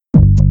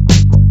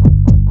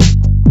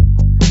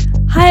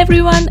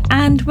everyone,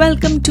 and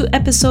welcome to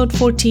episode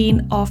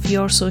 14 of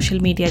your social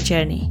media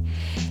journey.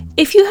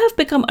 If you have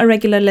become a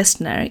regular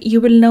listener,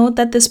 you will know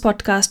that this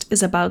podcast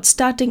is about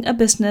starting a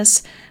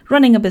business,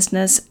 running a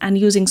business, and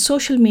using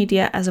social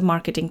media as a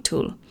marketing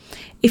tool.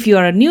 If you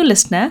are a new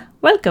listener,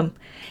 welcome.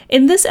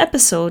 In this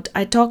episode,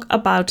 I talk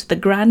about the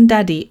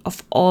granddaddy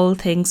of all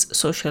things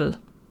social,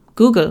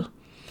 Google.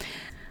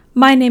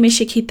 My name is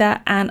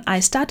Shikhita and I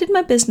started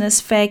my business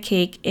Fair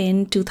Cake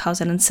in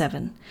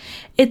 2007.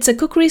 It's a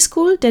cookery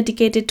school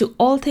dedicated to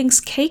all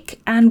things cake,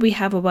 and we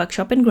have a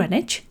workshop in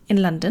Greenwich,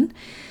 in London.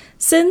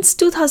 Since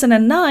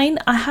 2009,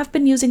 I have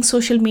been using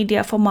social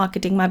media for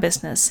marketing my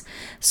business.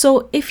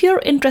 So if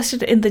you're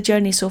interested in the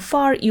journey so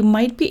far, you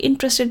might be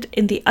interested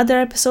in the other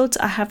episodes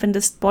I have in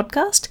this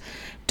podcast.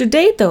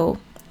 Today though,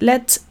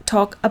 let's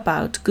talk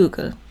about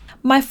Google.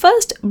 My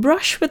first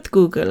brush with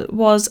Google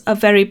was a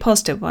very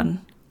positive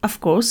one. Of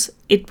course,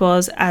 it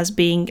was as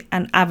being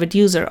an avid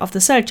user of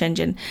the search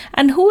engine,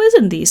 and who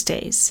isn't these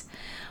days?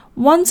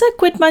 Once I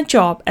quit my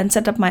job and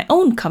set up my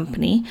own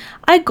company,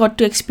 I got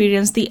to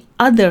experience the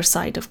other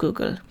side of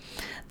Google.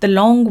 The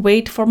long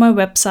wait for my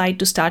website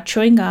to start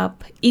showing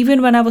up,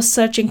 even when I was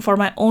searching for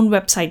my own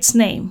website's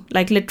name,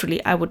 like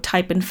literally I would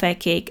type in Fair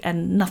Cake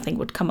and nothing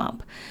would come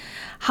up.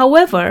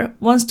 However,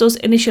 once those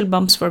initial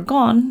bumps were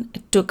gone,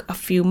 it took a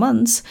few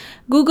months,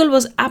 Google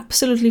was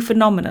absolutely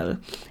phenomenal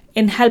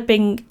in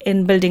helping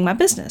in building my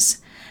business.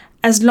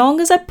 As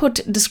long as I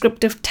put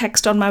descriptive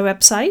text on my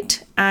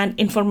website and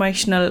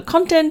informational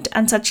content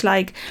and such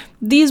like,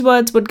 these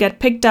words would get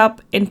picked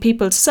up in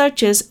people's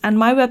searches and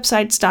my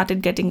website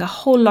started getting a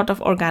whole lot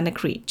of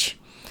organic reach.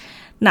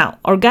 Now,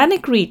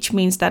 organic reach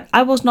means that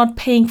I was not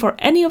paying for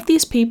any of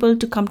these people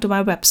to come to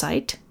my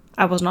website.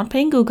 I was not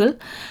paying Google.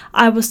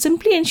 I was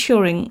simply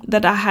ensuring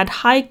that I had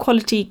high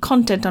quality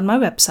content on my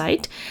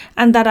website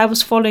and that I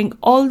was following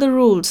all the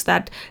rules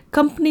that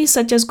companies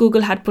such as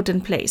Google had put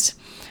in place.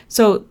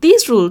 So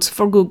these rules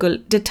for Google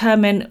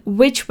determine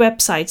which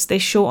websites they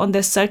show on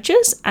their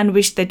searches and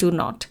which they do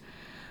not.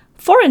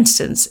 For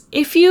instance,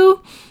 if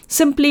you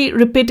simply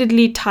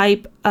repeatedly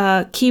type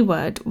a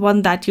keyword,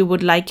 one that you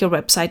would like your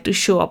website to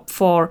show up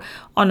for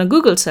on a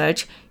Google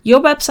search, your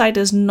website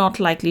is not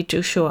likely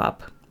to show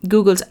up.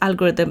 Google's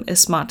algorithm is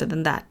smarter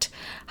than that.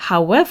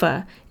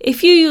 However,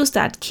 if you use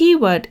that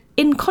keyword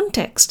in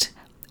context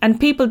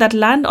and people that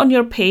land on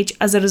your page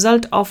as a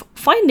result of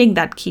finding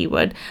that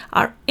keyword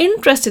are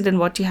interested in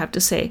what you have to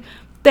say,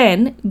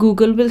 then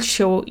Google will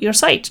show your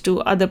site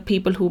to other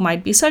people who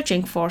might be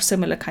searching for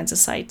similar kinds of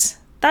sites.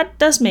 That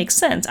does make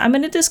sense. I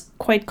mean, it is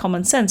quite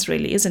common sense,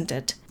 really, isn't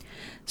it?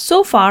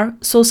 So far,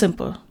 so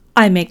simple.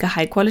 I make a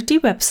high quality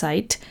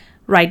website,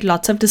 write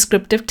lots of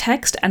descriptive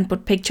text and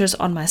put pictures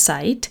on my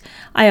site.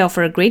 I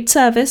offer a great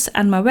service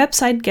and my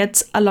website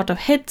gets a lot of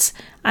hits,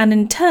 and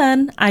in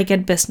turn, I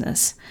get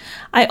business.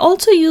 I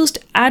also used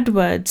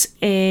AdWords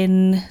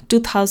in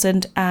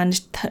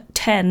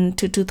 2010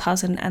 to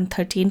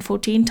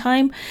 2013-14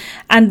 time,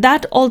 and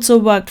that also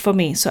worked for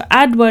me. So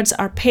AdWords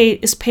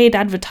is paid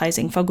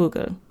advertising for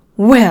Google.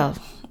 Well,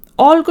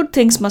 all good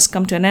things must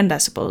come to an end, I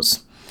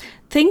suppose.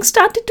 Things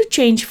started to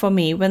change for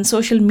me when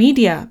social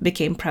media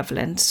became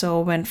prevalent.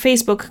 So when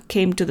Facebook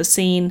came to the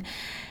scene,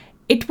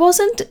 it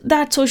wasn't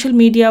that social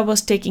media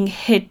was taking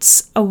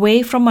hits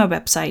away from my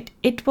website.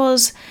 It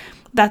was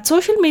that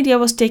social media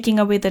was taking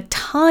away the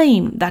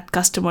time that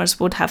customers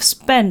would have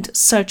spent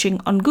searching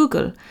on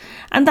Google.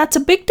 And that's a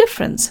big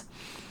difference.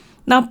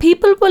 Now,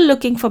 people were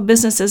looking for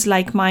businesses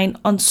like mine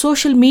on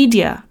social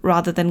media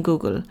rather than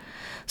Google.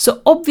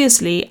 So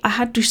obviously, I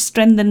had to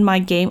strengthen my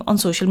game on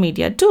social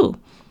media too,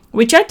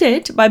 which I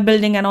did by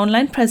building an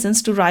online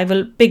presence to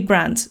rival big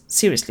brands.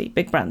 Seriously,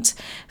 big brands.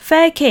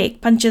 Fair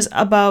Cake punches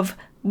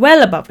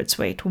well above its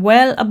weight,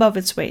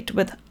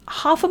 with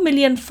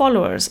 500,000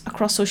 followers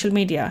across social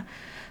media.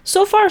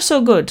 So far,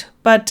 so good.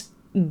 But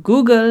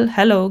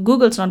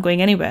Google's not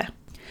going anywhere.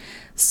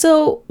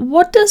 So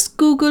what does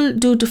Google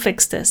do to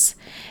fix this?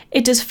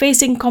 It is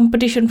facing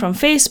competition from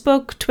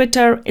Facebook,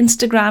 Twitter,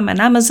 Instagram, and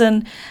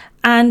Amazon,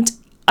 and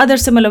other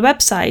similar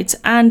websites,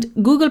 and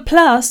Google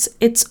Plus,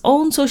 its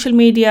own social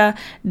media,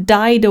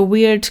 died a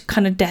weird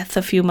kind of death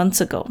a few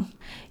months ago.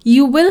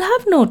 You will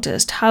have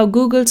noticed how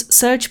Google's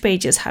search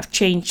pages have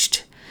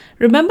changed.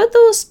 Remember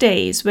those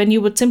days when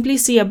you would simply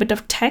see a bit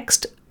of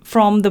text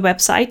from the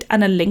website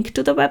and a link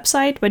to the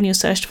website when you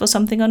searched for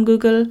something on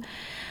Google?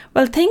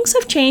 Well, things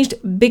have changed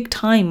big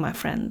time, my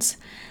friends.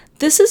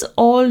 This is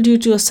all due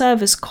to a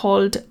service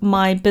called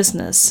My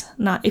Business.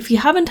 Now, if you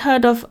haven't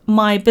heard of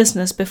My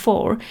Business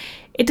before,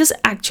 it is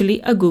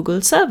actually a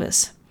Google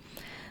service.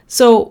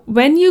 So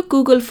when you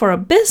Google for a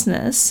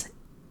business,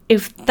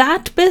 if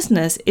that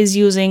business is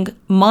using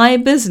My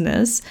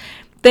Business,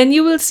 then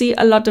you will see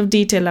a lot of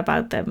detail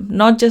about them,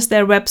 not just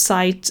their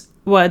website,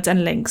 words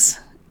and links.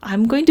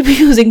 I'm going to be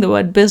using the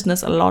word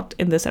business a lot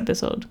in this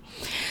episode.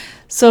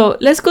 So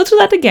let's go through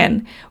that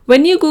again.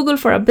 When you Google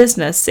for a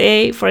business,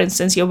 say, for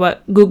instance, you're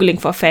Googling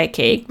for Fair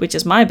Cake, which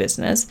is my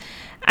business,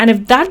 and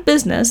if that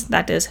business,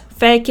 that is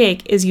Fair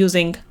Cake, is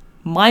using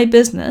My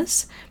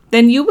Business,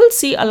 then you will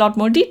see a lot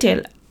more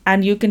detail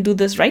And you can do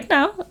this right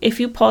now. If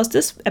you pause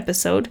this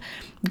episode,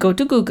 go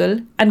to Google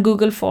and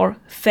Google for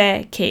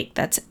Fair Cake.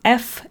 That's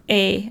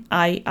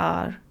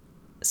FAIR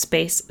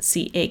space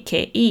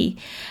CAKE.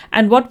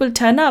 And what will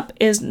turn up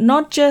is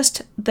not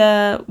just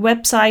the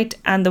website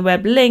and the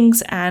web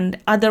links and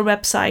other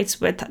websites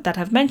that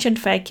have mentioned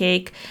Fair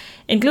Cake,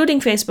 including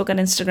Facebook and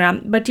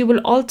Instagram, but you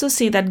will also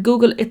see that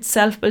Google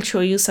itself will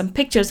show you some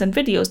pictures and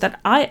videos that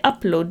I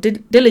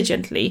upload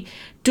diligently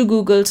to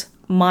Google's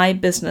My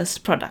Business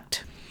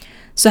product.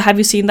 So have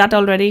you seen that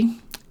already?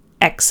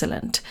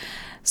 Excellent.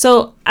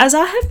 So as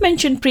I have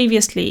mentioned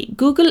previously,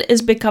 Google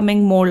is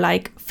becoming more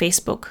like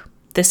Facebook.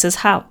 This is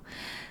how.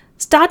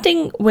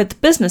 Starting with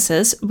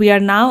businesses, we are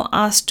now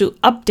asked to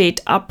update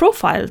our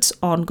profiles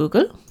on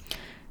Google,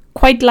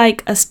 quite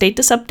like a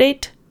status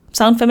update.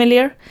 Sound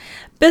familiar?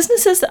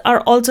 Businesses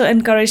are also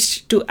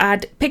encouraged to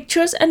add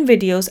pictures and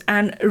videos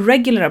and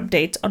regular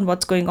updates on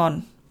what's going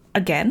on.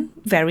 Again,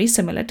 very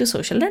similar to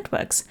social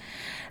networks.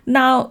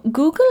 Now,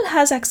 Google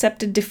has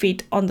accepted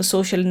defeat on the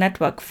social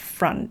network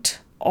front,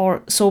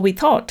 or so we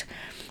thought.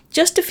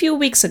 Just a few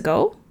weeks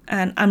ago,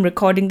 and I'm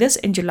recording this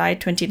in July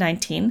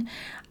 2019,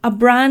 a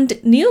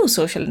brand new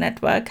social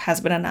network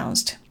has been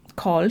announced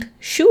called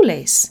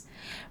Shoelace.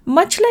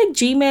 Much like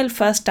Gmail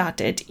first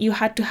started, you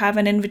had to have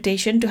an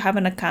invitation to have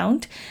an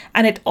account,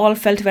 and it all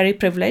felt very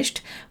privileged.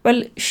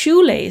 Well,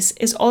 Shoelace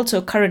is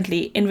also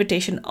currently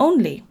invitation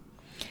only.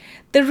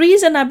 The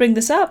reason I bring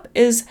this up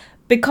is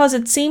because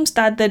it seems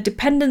that the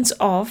dependence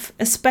of,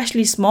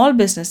 especially small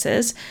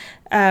businesses,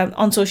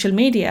 on social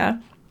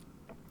media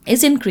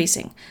is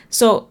increasing.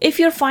 So if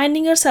you're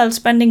finding yourself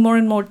spending more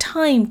and more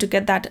time to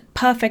get that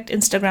perfect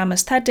Instagram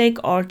aesthetic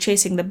or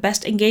chasing the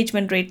best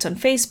engagement rates on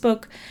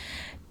Facebook,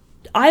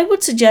 I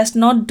would suggest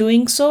not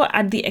doing so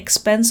at the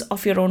expense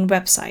of your own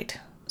website.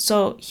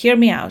 So hear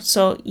me out.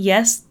 So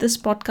yes, this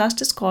podcast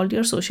is called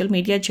Your Social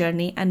Media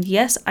Journey. And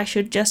yes, I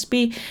should just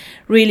be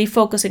really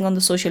focusing on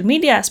the social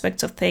media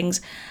aspects of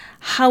things.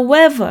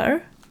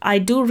 However, I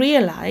do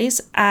realize,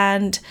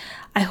 and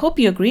I hope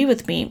you agree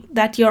with me,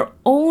 that your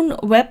own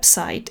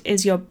website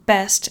is your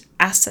best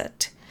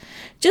asset.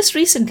 Just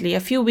recently, a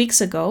few weeks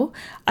ago,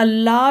 a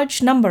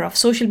large number of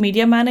social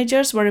media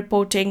managers were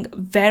reporting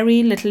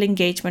very little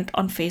engagement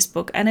on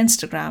Facebook and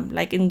Instagram,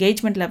 like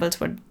engagement levels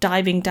were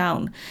diving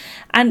down.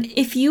 And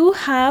if you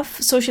have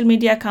social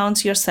media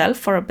accounts yourself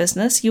for a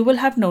business, you will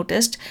have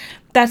noticed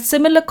that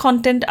similar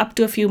content up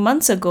to a few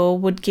months ago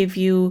would give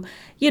you,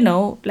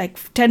 like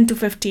 10 to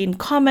 15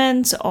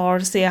 comments or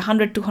say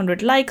 100 to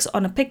 200 likes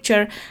on a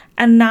picture.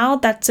 And now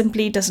that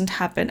simply doesn't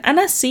happen. And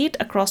I see it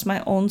across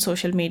my own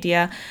social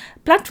media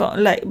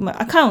platform, like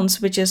accounts,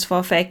 which is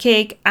for Fair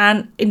Cake,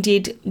 and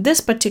indeed this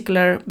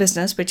particular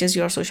business, which is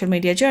Your Social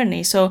Media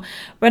Journey. So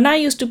when I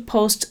used to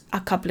post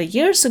a couple of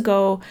years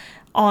ago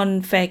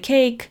on Fair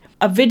Cake,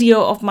 a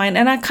video of mine,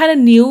 and I kind of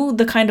knew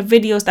the kind of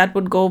videos that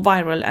would go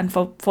viral. And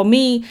for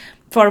me,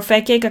 for a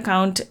Fair Cake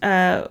account,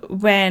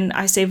 when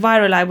I say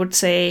viral, I would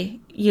say,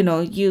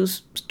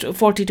 use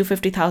 40 to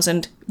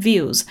 50,000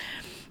 views.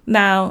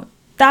 Now,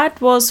 that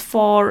was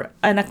for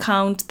an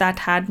account that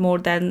had more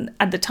than,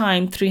 at the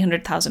time,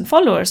 300,000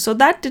 followers. So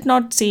that did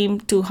not seem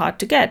too hard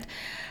to get.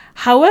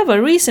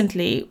 However,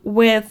 recently,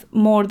 with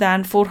more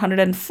than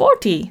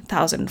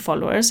 440,000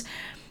 followers,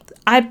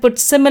 I put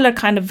similar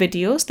kind of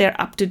videos. They're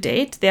up to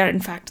date. They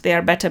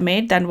are better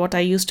made than what I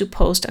used to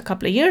post a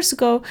couple of years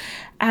ago.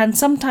 And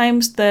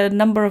sometimes the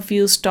number of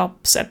views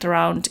stops at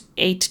around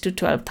 8 to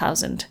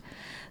 12,000.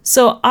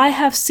 So I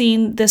have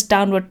seen this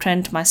downward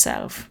trend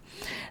myself.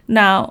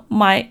 Now,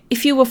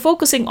 if you were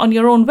focusing on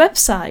your own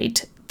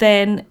website,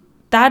 then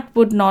that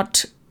would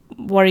not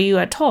worry you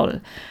at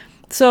all.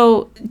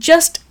 So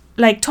just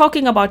like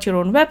talking about your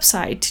own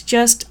website,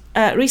 just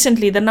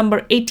recently the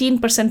number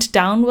 18%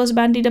 down was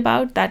bandied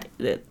about, that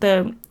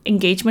the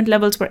engagement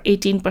levels were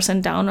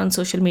 18% down on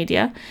social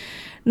media.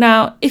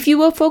 Now, if you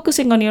were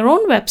focusing on your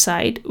own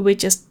website,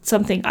 which is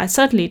something I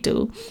certainly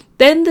do,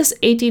 then this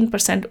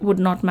 18% would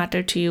not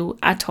matter to you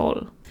at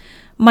all.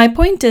 My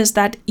point is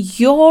that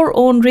your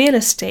own real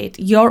estate,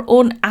 your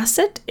own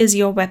asset is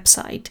your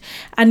website,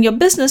 and your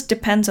business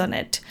depends on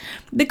it.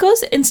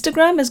 Because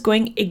Instagram is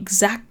going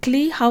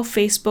exactly how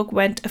Facebook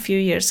went a few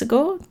years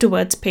ago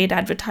towards paid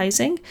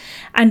advertising.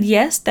 And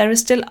yes, there is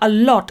still a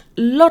lot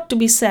to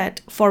be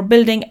said for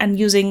building and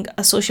using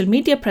a social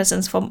media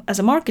presence as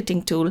a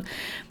marketing tool.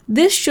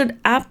 This should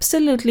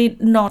absolutely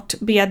not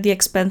be at the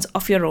expense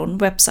of your own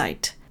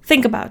website.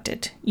 Think about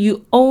it.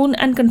 You own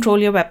and control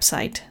your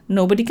website.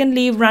 Nobody can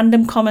leave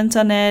random comments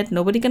on it.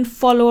 Nobody can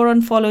follow or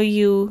unfollow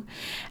you.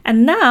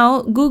 And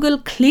now Google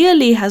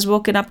clearly has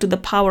woken up to the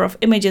power of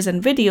images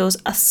and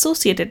videos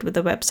associated with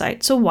the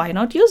website. So why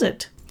not use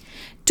it?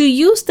 To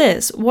use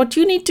this, what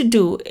you need to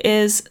do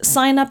is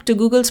sign up to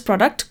Google's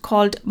product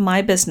called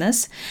My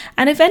Business.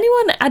 And if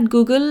anyone at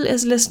Google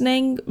is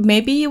listening,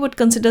 maybe you would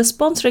consider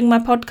sponsoring my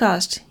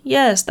podcast.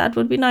 Yes, that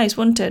would be nice,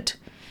 wouldn't it?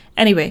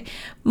 Anyway,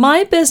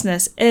 My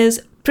Business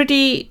is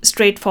pretty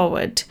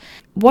straightforward.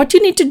 What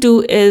you need to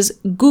do is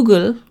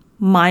Google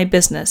My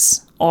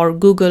Business or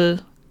Google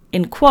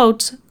in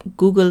quotes,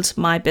 Google's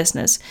My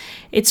Business.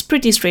 It's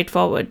pretty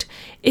straightforward.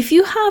 If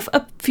you have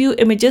a few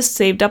images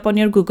saved up on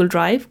your Google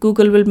Drive,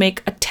 Google will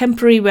make a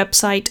temporary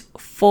website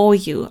for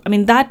you. I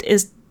mean, that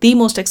is the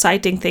most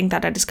exciting thing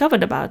that I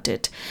discovered about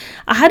it.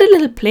 I had a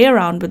little play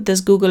around with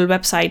this Google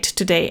website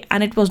today,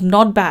 and it was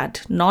not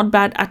bad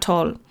at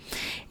all.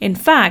 In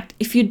fact,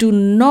 if you do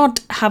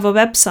not have a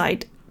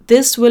website,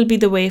 this will be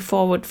the way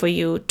forward for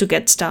you to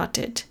get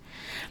started.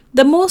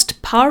 The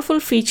most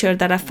powerful feature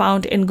that I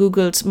found in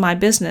Google's My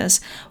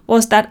Business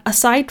was that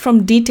aside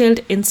from detailed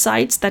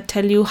insights that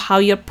tell you how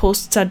your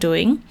posts are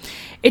doing,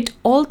 it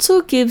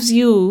also gives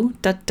you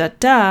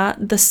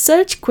the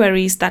search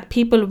queries that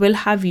people will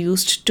have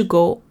used to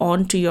go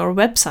onto your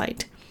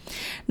website.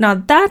 Now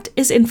that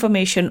is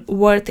information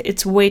worth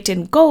its weight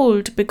in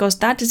gold, because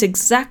that is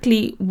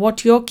exactly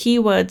what your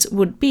keywords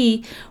would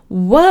be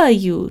were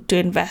you to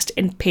invest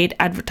in paid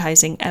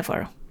advertising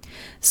ever.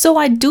 So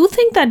I do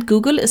think that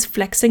Google is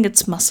flexing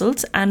its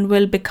muscles and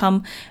will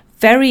become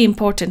very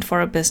important for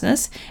a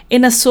business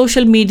in a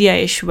social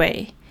media-ish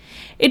way.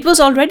 It was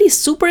already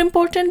super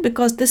important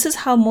because this is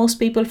how most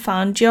people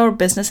found your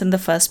business in the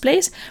first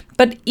place,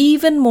 but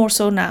even more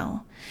so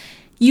now.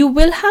 You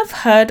will have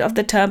heard of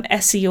the term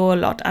SEO a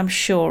lot, I'm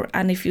sure,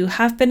 and if you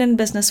have been in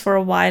business for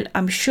a while,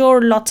 I'm sure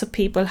lots of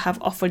people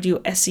have offered you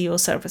SEO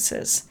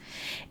services.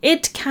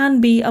 It can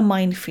be a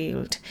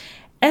minefield.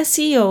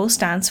 SEO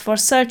stands for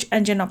Search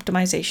Engine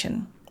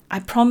Optimization. I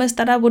promised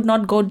that I would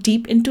not go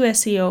deep into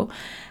SEO.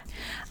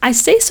 I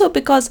say so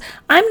because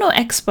I'm no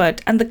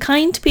expert, and the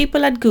kind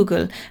people at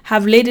Google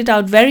have laid it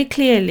out very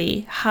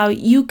clearly how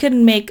you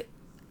can make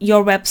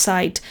your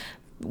website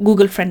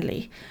Google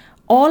friendly.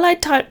 All I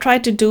try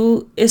to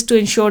do is to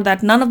ensure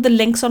that none of the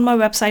links on my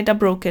website are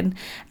broken,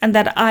 and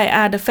that I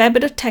add a fair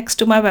bit of text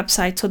to my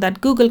website so that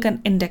Google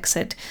can index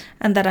it,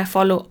 and that I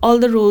follow all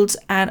the rules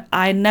and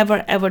I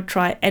never ever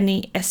try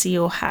any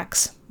SEO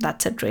hacks.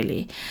 That's it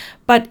really.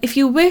 But if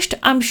you wished,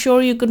 I'm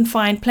sure you can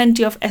find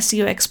plenty of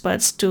SEO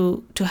experts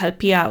to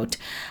help you out.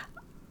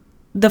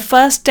 The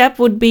first step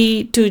would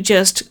be to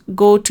just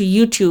go to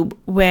YouTube,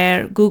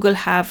 where Google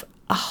have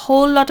a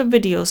whole lot of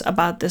videos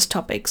about this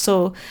topic.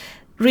 So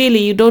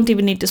really, you don't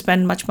even need to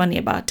spend much money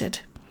about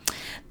it.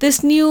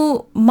 This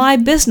new My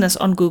Business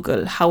on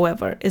Google,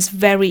 however, is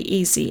very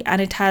easy,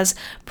 and it has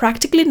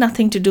practically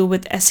nothing to do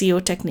with SEO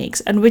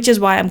techniques, and which is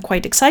why I'm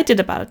quite excited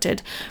about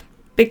it,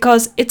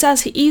 because it's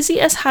as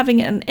easy as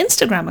having an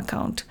Instagram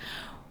account.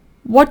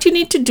 What you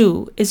need to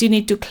do is you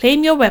need to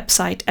claim your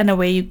website, and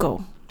away you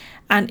go.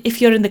 And if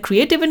you're in the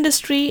creative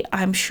industry,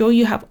 I'm sure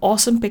you have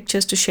awesome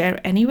pictures to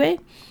share anyway.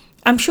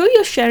 I'm sure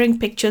you're sharing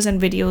pictures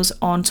and videos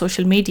on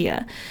social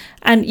media,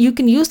 and you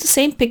can use the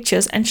same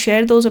pictures and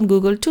share those on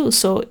Google too.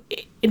 So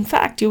in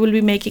fact, you will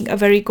be making a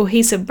very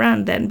cohesive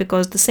brand then,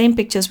 because the same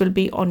pictures will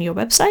be on your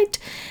website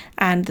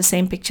and the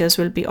same pictures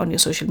will be on your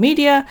social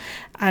media,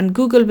 and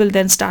Google will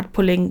then start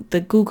pulling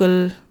the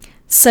Google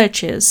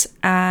searches,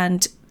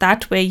 and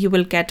that way you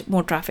will get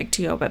more traffic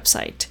to your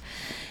website.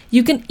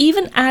 You can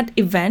even add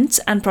events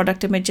and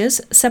product images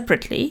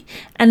separately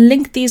and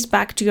link these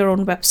back to your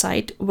own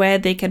website where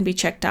they can be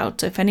checked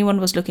out. So if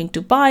anyone was looking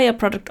to buy a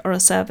product or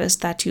a service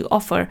that you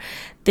offer,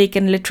 they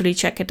can literally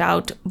check it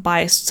out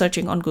by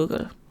searching on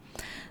Google.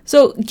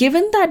 So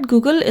given that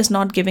Google is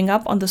not giving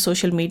up on the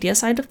social media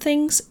side of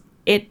things,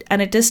 it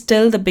is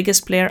still the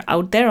biggest player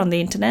out there on the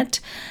internet,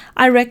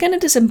 I reckon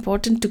it is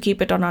important to keep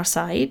it on our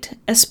side,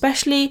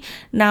 especially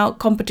now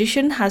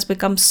competition has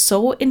become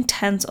so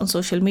intense on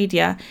social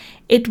media.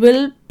 It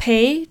will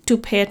pay to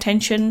pay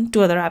attention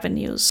to other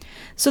avenues.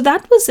 So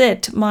that was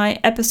it, my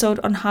episode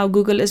on how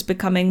Google is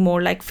becoming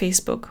more like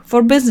Facebook,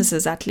 for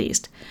businesses at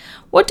least.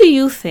 What do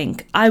you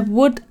think? I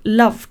would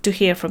love to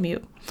hear from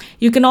you.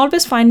 You can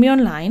always find me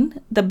online.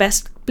 The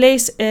best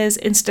place is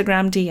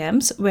Instagram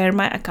DMs, where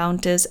my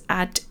account is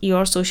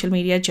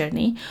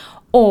 @yoursocialmediajourney,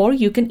 or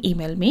you can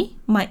email me.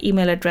 My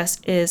email address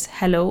is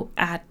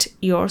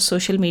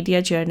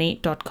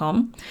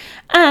hello@yoursocialmediajourney.com.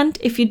 And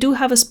if you do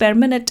have a spare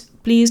minute,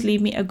 please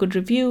leave me a good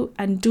review,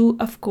 and do,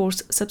 of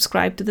course,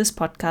 subscribe to this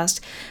podcast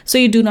so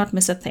you do not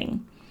miss a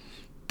thing.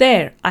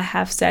 There, I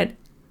have said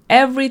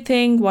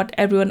everything what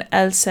everyone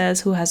else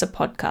says who has a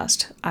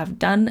podcast. I've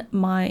done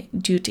my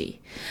duty.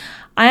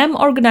 I am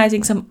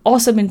organizing some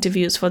awesome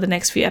interviews for the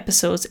next few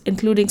episodes,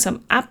 including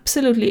some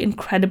absolutely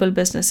incredible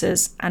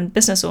businesses and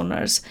business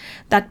owners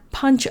that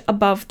punch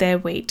above their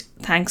weight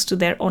thanks to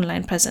their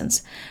online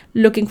presence.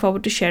 Looking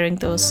forward to sharing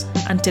those.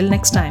 Until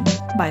next time,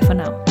 bye for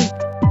now.